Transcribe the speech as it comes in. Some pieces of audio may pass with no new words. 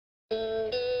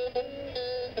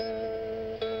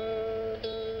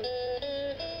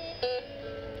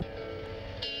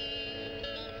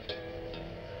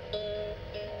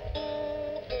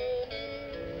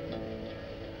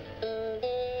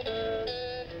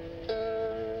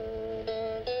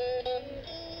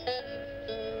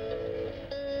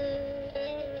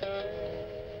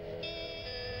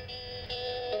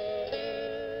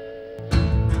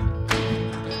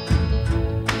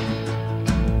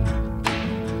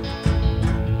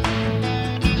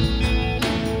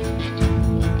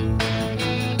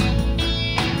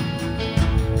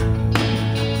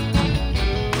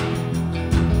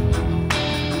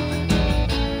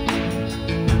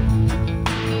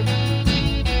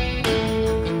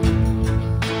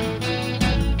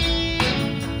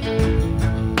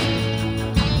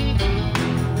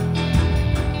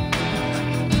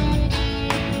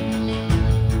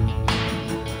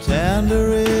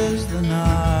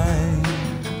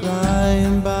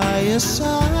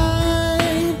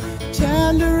side.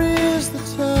 Tender is the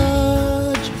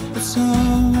touch of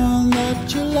someone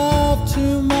that you love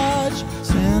too much.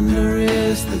 Tender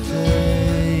is the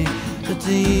day the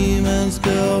demons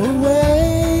go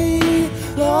away.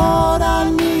 Lord, I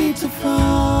need to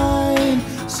find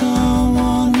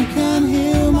someone who can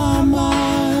heal my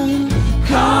mind.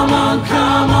 Come on,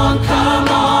 come on, come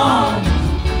on,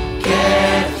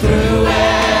 get through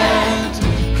it.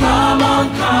 Come on,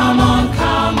 come on,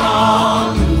 come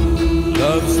on,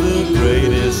 love's the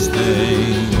greatest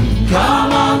thing.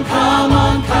 Come on, come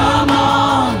on, come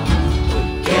on,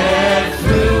 get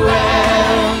through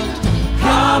it.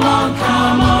 Come on,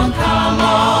 come on, come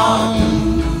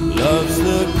on, love's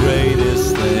the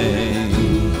greatest thing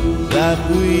that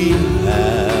we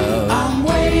have. I'm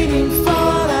waiting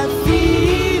for that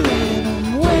feeling,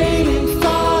 I'm waiting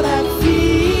for that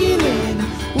feeling,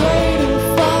 waiting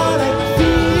for that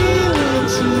feeling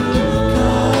to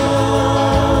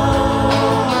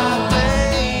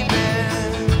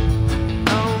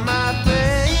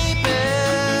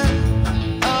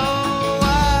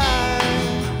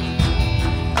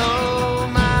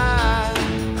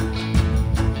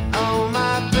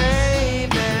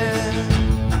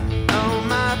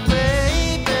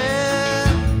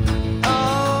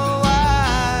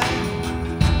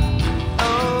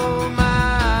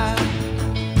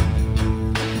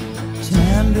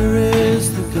Tender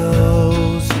is the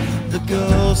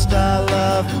ghost I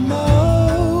love the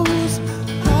most,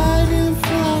 hiding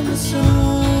from the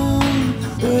sun,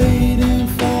 waiting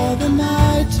for the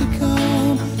night to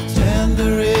come.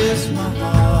 Tender is my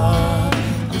heart,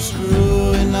 I'm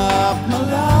screwing up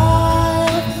my life.